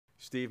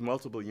Steve,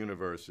 multiple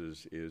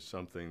universes is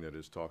something that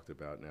is talked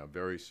about now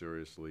very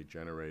seriously,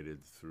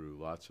 generated through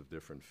lots of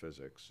different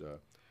physics.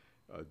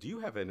 Do you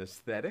have an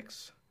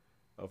aesthetics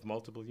of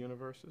multiple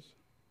universes?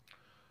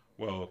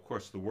 Well, of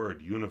course, the word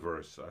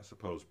universe, I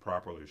suppose,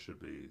 properly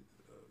should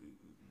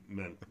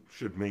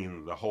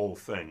mean the whole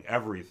thing,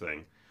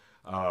 everything.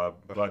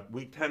 But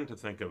we tend to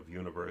think of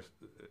universe,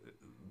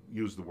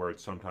 use the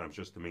word sometimes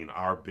just to mean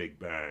our Big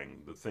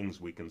Bang, the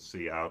things we can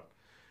see out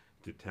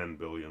to 10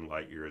 billion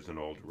light years in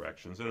all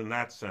directions. And in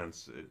that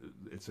sense,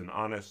 it's an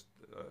honest,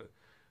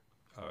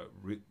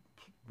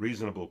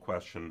 reasonable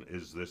question: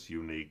 is this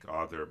unique?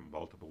 Are there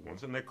multiple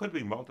ones? And there could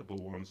be multiple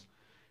ones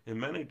in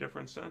many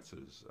different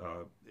senses.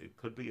 It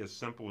could be as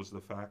simple as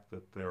the fact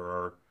that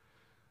the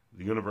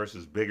universe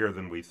is bigger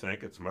than we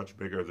think. It's much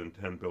bigger than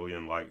 10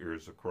 billion light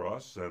years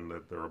across, and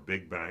that there are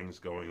big bangs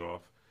going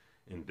off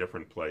in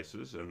different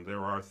places. And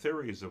there are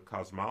theories of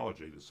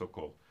cosmology, the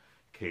so-called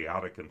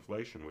chaotic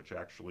inflation, which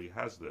actually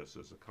has this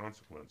as a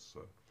consequence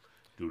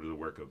due to the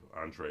work of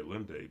Andre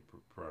Linde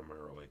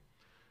primarily.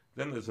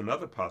 Then there's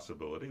another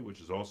possibility, which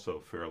is also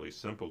fairly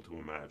simple to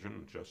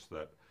imagine, just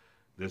that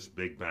this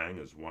Big Bang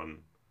is one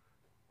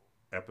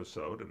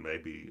episode, and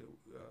maybe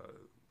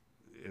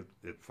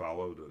it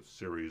followed a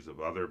series of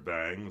other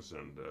bangs,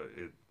 and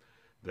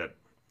that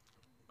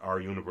our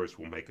universe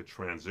will make a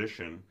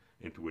transition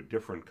into a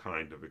different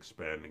kind of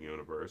expanding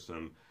universe,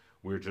 and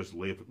we're just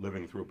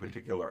living through a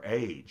particular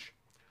age.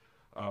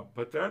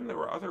 But then there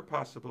are other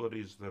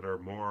possibilities that are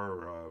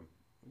a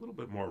little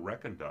bit more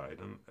recondite,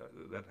 and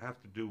that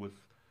have to do with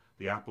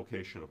the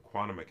application of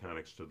quantum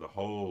mechanics to the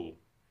whole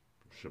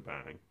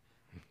shebang.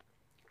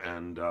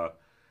 And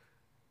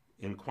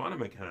in quantum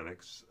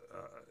mechanics,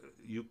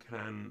 you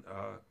can,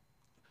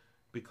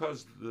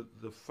 because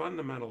the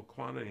fundamental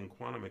quantity in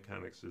quantum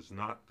mechanics is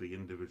not the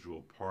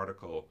individual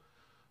particle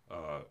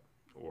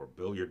or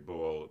billiard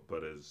ball,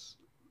 but is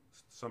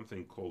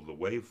something called the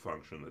wave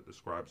function that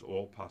describes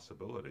all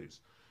possibilities.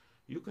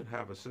 You can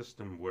have a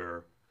system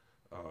where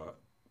the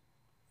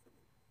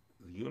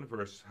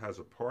universe has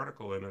a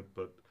particle in it,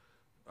 but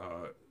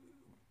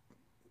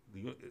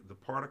the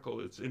particle,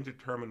 it's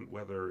indeterminate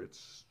whether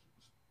it's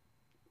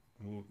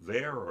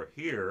there or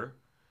here,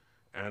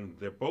 and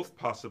both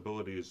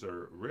possibilities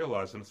are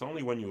realized, and it's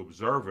only when you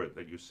observe it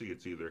that you see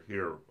it's either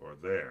here or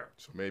there.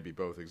 So maybe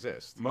both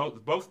exist.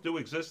 Both do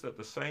exist at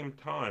the same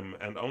time,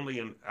 and only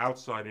an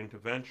outside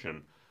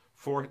intervention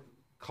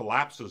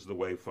collapses the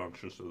wave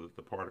function so that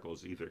the particle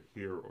is either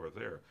here or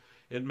there.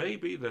 It may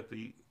be that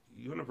the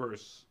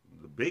universe,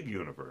 the big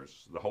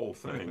universe, the whole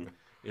thing,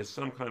 is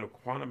some kind of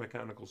quantum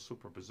mechanical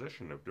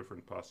superposition of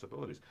different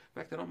possibilities.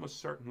 In fact, it almost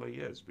certainly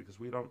is, because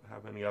we don't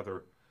have any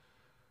other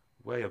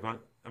way of,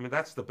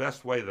 that's the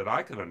best way that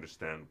I can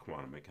understand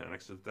quantum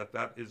mechanics, is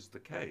that is the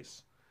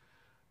case.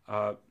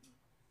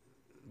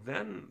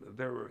 Then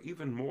there are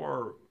even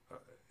more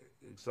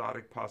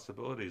exotic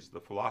possibilities.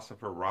 The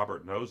philosopher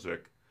Robert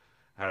Nozick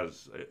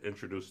has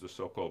introduced the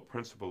so-called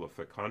principle of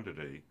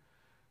fecundity,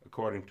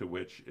 according to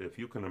which if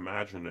you can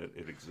imagine it,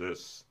 it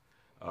exists.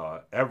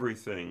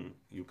 Everything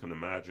you can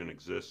imagine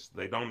exists.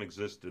 They don't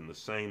exist in the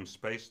same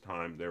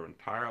space-time. They're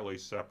entirely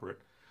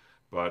separate.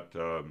 But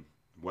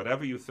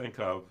whatever you think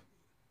of,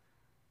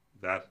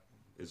 that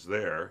is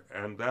there.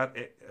 And that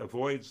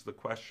avoids the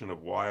question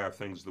of why are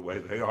things the way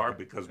they are,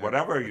 because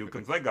whatever you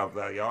can think of,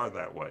 they are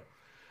that way.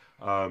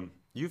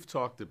 You've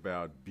talked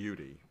about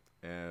beauty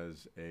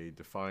as a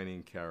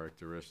defining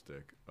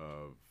characteristic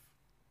of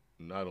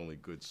not only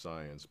good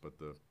science, but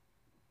the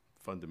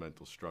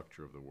fundamental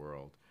structure of the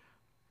world.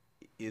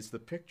 Is the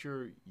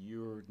picture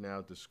you're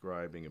now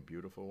describing a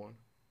beautiful one?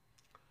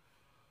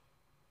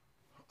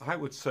 I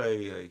would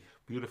say a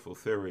beautiful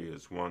theory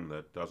is one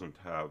that doesn't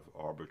have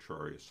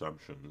arbitrary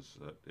assumptions,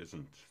 that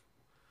isn't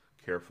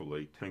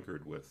carefully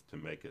tinkered with to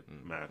make it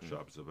match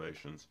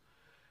observations.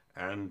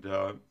 And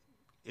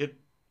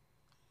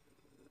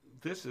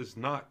this is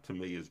not, to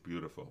me, as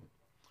beautiful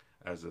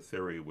as a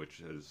theory which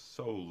is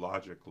so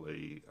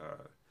logically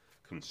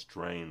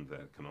constrained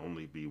that it can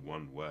only be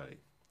one way.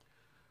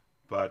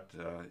 But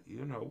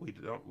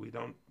we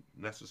don't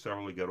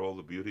necessarily get all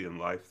the beauty in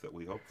life that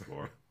we hope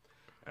for,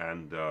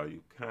 and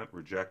you can't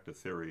reject a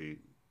theory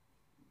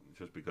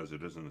just because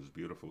it isn't as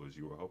beautiful as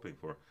you were hoping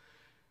for.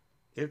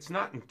 It's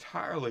not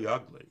entirely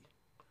ugly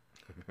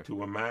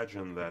to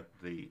imagine that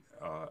the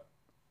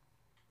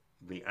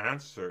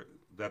answer,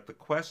 that the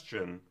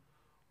question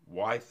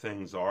why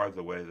things are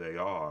the way they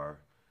are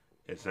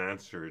is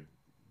answered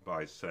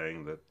by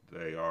saying that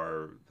they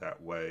are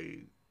that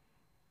way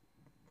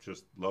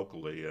just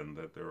locally, and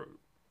that they're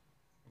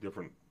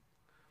different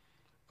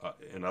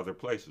in other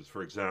places.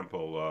 For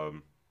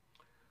example,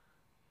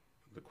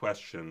 the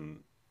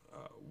question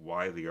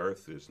why the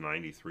Earth is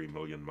 93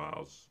 million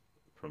miles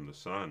from the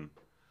sun,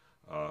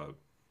 a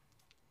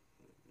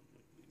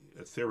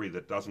theory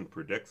that doesn't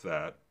predict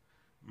that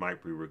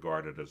might be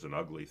regarded as an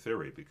ugly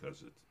theory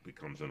because it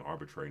becomes an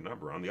arbitrary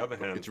number. On the other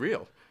hand, it's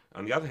real.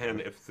 On the other hand,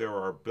 if there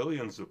are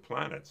billions of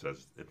planets,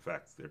 as in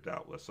fact there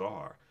doubtless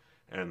are,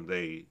 and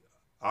they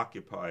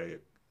occupy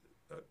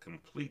a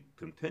complete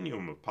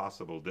continuum of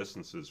possible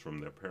distances from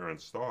their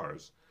parent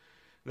stars,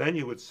 then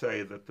you would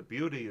say that the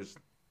beauty is,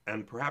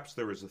 and perhaps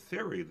there is a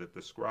theory that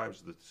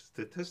describes the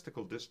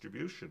statistical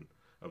distribution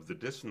of the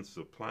distance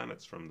of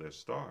planets from their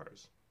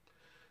stars,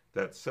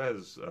 that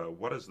says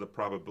what is the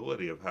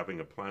probability of having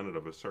a planet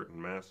of a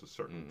certain mass, a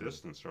certain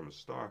distance from a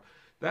star.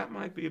 That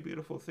might be a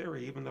beautiful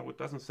theory, even though it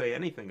doesn't say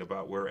anything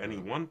about where any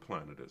one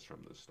planet is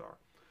from the star.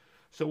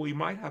 So we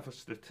might have a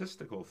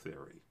statistical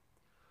theory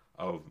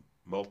of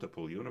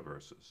multiple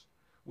universes,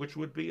 which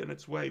would be in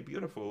its way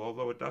beautiful,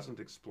 although it doesn't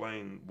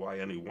explain why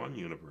any one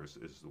universe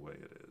is the way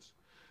it is.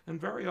 And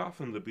very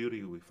often the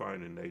beauty we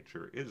find in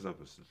nature is of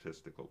a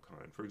statistical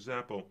kind. For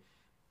example,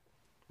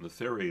 the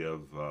theory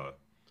of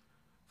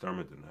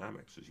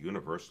thermodynamics is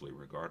universally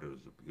regarded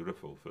as a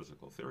beautiful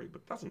physical theory,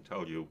 but doesn't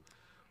tell you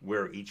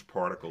where each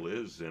particle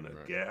is in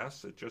a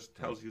gas. It just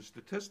tells you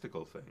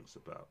statistical things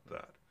about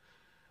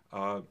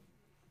that.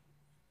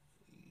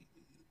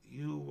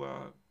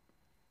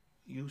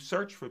 You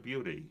search for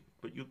beauty,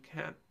 but you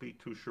can't be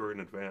too sure in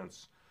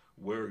advance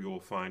where you'll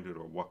find it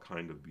or what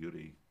kind of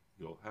beauty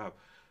you'll have.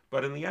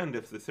 But in the end,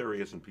 if the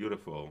theory isn't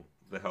beautiful,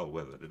 the hell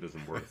with it. It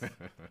isn't worth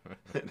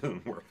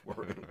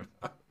worrying